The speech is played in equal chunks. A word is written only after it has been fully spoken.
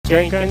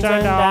Jenkins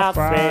and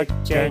Alfred,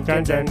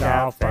 Jenkins and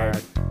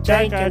Alfred,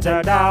 Jenkins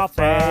and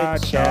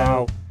Alfred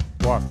Show.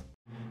 What?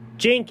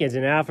 Jenkins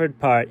and Alfred,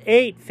 part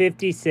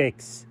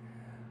 856.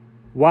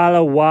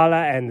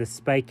 Walla and the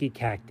Spiky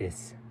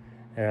Cactus.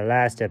 In our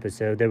last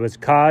episode, there was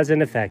cause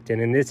and effect,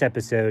 and in this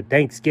episode,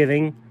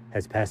 Thanksgiving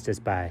has passed us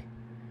by.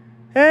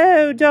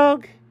 Oh,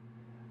 dog,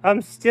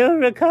 I'm still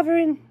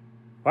recovering.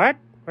 What?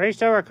 Where are you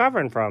still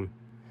recovering from?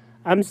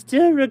 I'm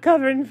still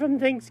recovering from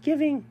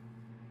Thanksgiving.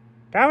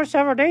 That was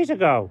several days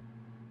ago.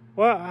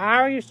 Well, how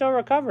are you still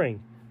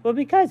recovering? Well,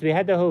 because we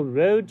had the whole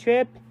road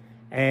trip,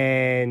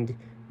 and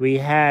we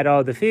had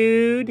all the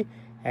food,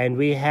 and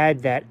we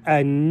had that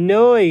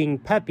annoying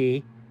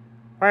puppy.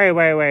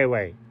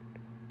 Wait.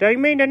 Do you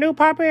mean the new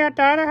puppy at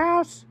the other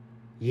house?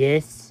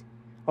 Yes.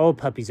 All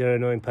puppies are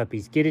annoying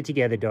puppies. Get it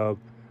together, dog.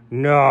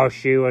 No,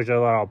 she was a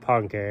little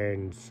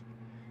pumpkins.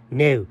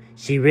 No,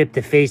 she ripped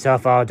the face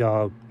off our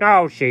dog.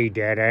 No, she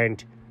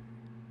didn't.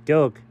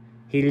 Dog,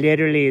 he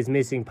literally is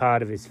missing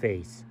part of his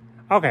face.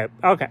 Okay.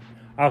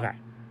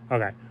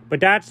 But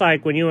that's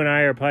like when you and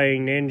I are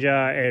playing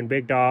Ninja and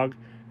Big Dog,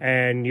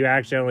 and you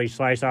accidentally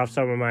slice off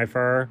some of my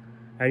fur,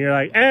 and you're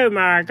like, oh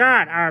my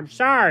God, I'm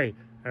sorry.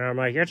 And I'm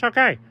like, it's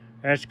okay.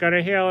 It's going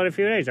to heal in a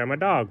few days. I'm a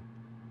dog.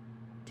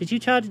 Did you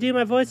try to do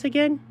my voice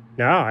again?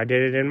 No, I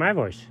did it in my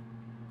voice.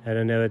 I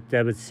don't know.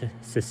 That was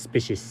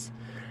suspicious.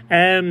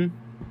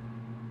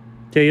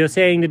 So you're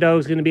saying the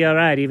dog's going to be all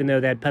right, even though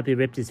that puppy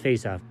ripped his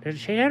face off?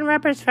 She didn't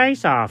rip his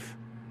face off.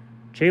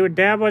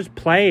 Dad was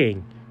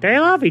playing. They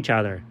love each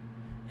other.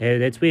 Oh,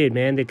 that's weird,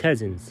 man. They're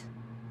cousins.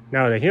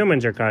 No, the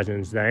humans are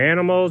cousins. The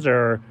animals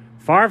are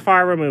far,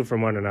 far removed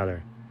from one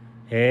another.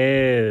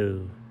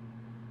 Oh.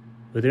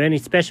 Were there any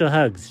special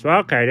hugs? Well,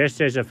 okay,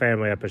 this is a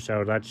family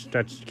episode. Let's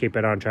keep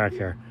it on track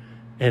here.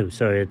 Oh,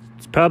 sorry.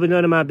 It's probably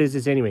none of my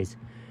business anyways.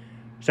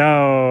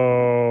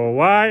 So,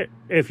 what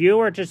if you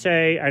were to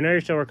say, I know you're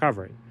still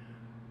recovering,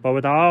 but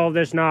with all of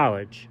this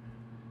knowledge,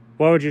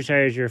 what would you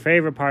say is your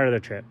favorite part of the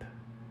trip?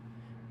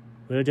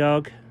 Well,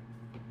 dog,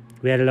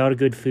 we had a lot of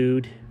good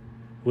food.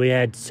 We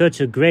had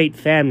such a great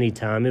family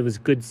time. It was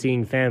good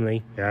seeing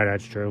family. Yeah,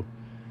 that's true.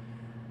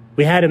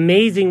 We had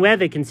amazing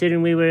weather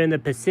considering we were in the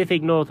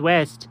Pacific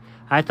Northwest.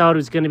 I thought it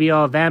was going to be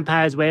all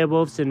vampires,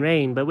 werewolves, and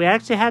rain, but we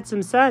actually had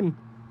some sun.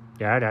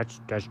 Yeah,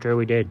 that's true,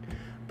 we did.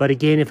 But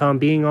again, if I'm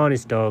being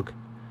honest, dog,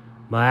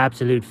 my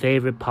absolute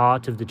favorite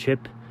part of the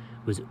trip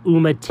was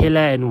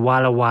Umatilla and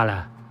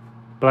Walla.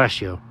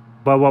 Bless you.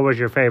 But what was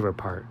your favorite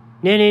part?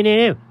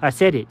 No. I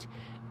said it.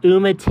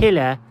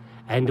 Umatilla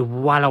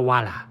and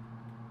Walla.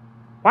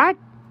 What?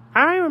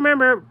 I don't even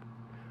remember.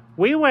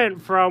 We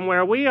went from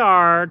where we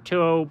are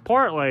to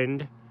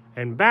Portland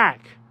and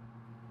back.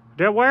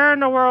 Where in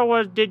the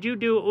world did you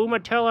do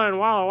Umatilla and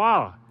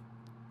Walla?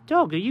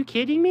 Dog, are you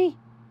kidding me?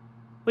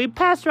 We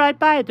passed right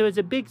by it. There was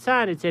a big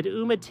sign that said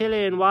Umatilla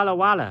and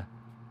Walla.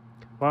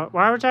 Well,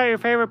 why was that your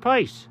favorite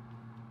place?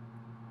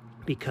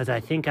 Because I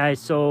think I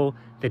saw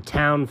the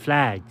town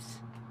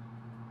flags.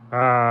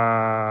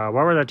 What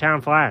were the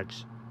town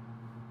flags?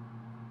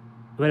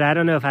 Well, I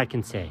don't know if I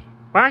can say.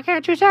 Why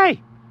can't you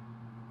say?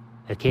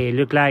 Okay, it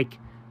looked like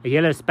a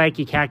yellow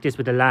spiky cactus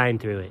with a line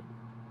through it.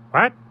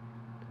 What?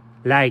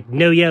 Like,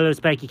 no yellow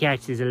spiky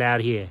cactus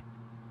allowed here.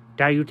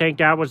 Do you think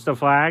that was the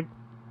flag?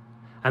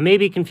 I may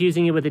be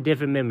confusing it with a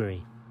different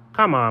memory.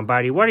 Come on,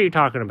 buddy, what are you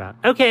talking about?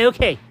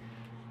 Okay.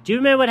 Do you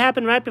remember what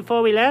happened right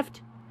before we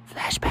left?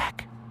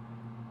 Flashback.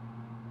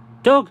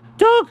 Dog,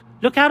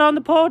 look out on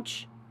the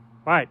porch.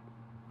 What?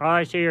 All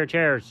I see are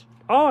chairs.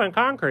 Oh, and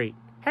concrete.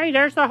 Hey,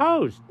 there's the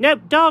hose. No,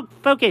 dog,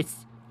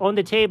 focus on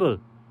the table.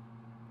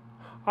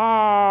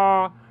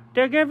 Aw,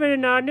 they're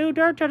giving new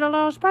dirt to the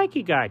little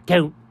spiky guy.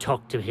 Don't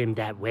talk to him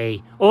that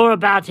way, or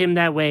about him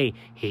that way.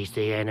 He's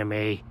the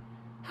enemy.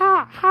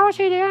 How is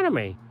he the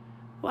enemy?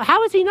 Well,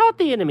 how is he not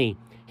the enemy?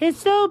 His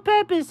sole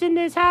purpose in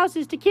this house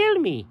is to kill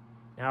me.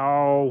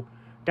 No,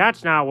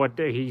 that's not what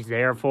he's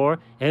there for.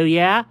 Oh,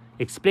 yeah?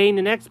 Explain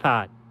the next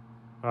part.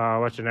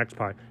 What's the next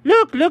part?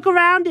 Look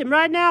around him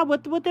right now.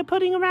 What they're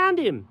putting around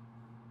him?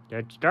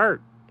 That's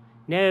dirt.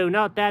 No,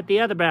 not that. The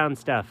other brown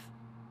stuff.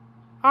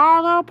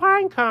 Oh, little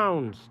pine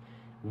cones.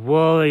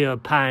 Warrior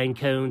pine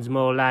cones,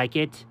 more like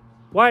it.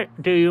 What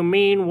do you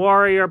mean,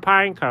 warrior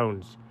pine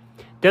cones?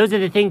 Those are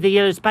the things the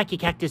yellow spiky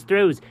cactus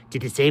throws to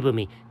disable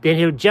me. Then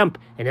he'll jump,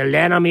 and he'll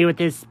land on me with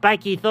his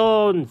spiky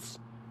thorns.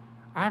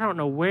 I don't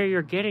know where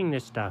you're getting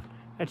this stuff.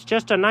 It's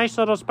just a nice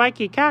little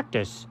spiky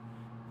cactus.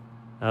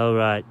 All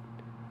right.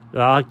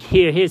 Well, I'll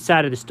hear his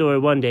side of the story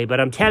one day, but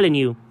I'm telling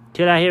you,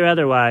 till I hear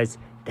otherwise,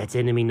 that's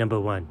enemy number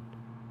one.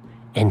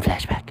 End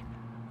flashback.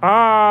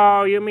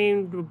 Oh, you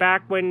mean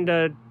back when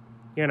the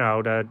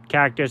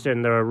cactus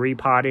and the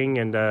repotting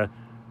and the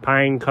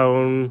pine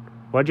cone,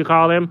 what'd you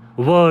call them?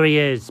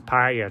 Warriors.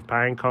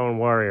 Pine cone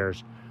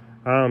warriors.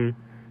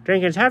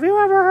 Jenkins, have you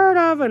ever heard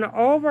of an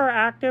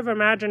overactive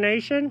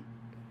imagination?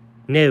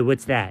 No,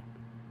 what's that?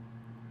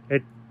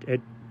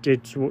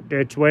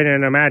 It's when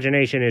an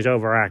imagination is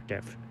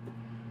overactive.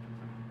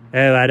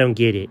 Oh, I don't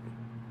get it.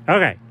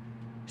 Okay,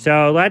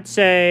 so let's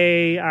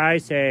say I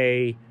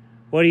say,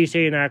 what do you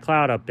see in that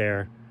cloud up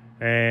there?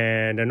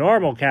 And a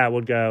normal cat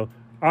would go,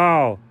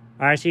 oh,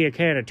 I see a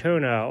can of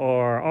tuna,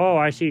 or, oh,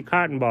 I see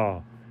cotton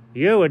ball.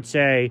 You would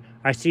say,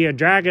 I see a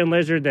dragon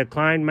lizard that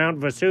climbed Mount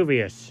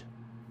Vesuvius.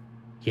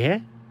 Yeah,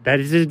 that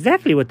is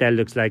exactly what that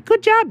looks like.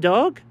 Good job,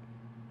 dog.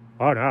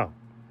 Oh, no.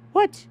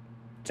 What? Does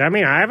that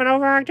mean I have an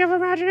overactive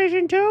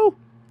imagination, too?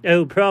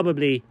 Oh,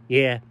 probably,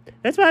 yeah.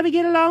 That's why we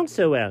get along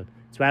so well.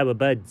 That's why we're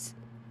buds.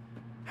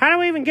 How do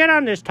we even get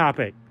on this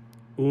topic?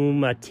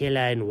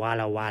 Umatilla and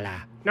Walla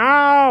Walla.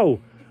 No!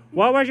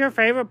 What was your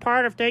favorite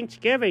part of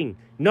Thanksgiving?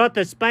 Not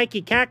the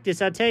spiky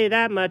cactus, I'll tell you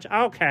that much.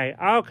 Okay.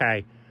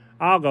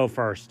 I'll go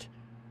first.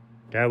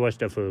 That was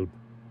the food.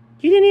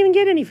 You didn't even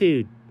get any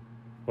food.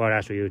 Well,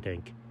 that's what you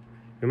think.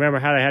 Remember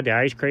how they had the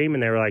ice cream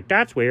and they were like,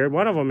 that's weird.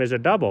 One of them is a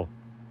double.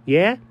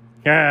 Yeah?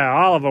 Yeah,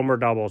 all of them were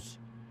doubles.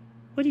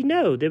 What do you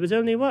know? There was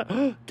only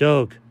one.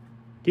 Doug,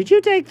 did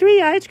you take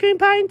 3 ice cream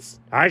pints?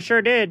 I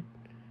sure did.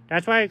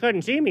 That's why you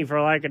couldn't see me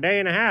for like a day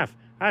and a half.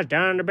 I was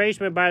down in the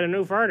basement by the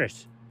new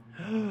furnace.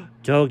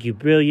 Doug, you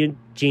brilliant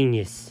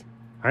genius.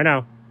 I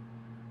know.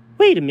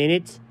 Wait a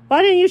minute.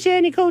 Why didn't you share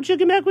any cold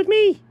sugar milk with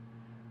me?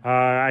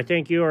 I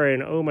think you were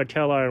in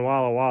Umatilla and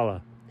Walla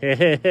Walla.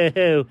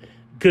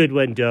 Good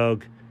one,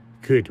 Doug.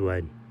 Good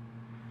one.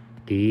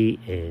 The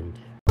end.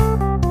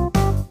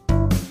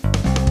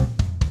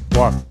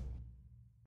 What?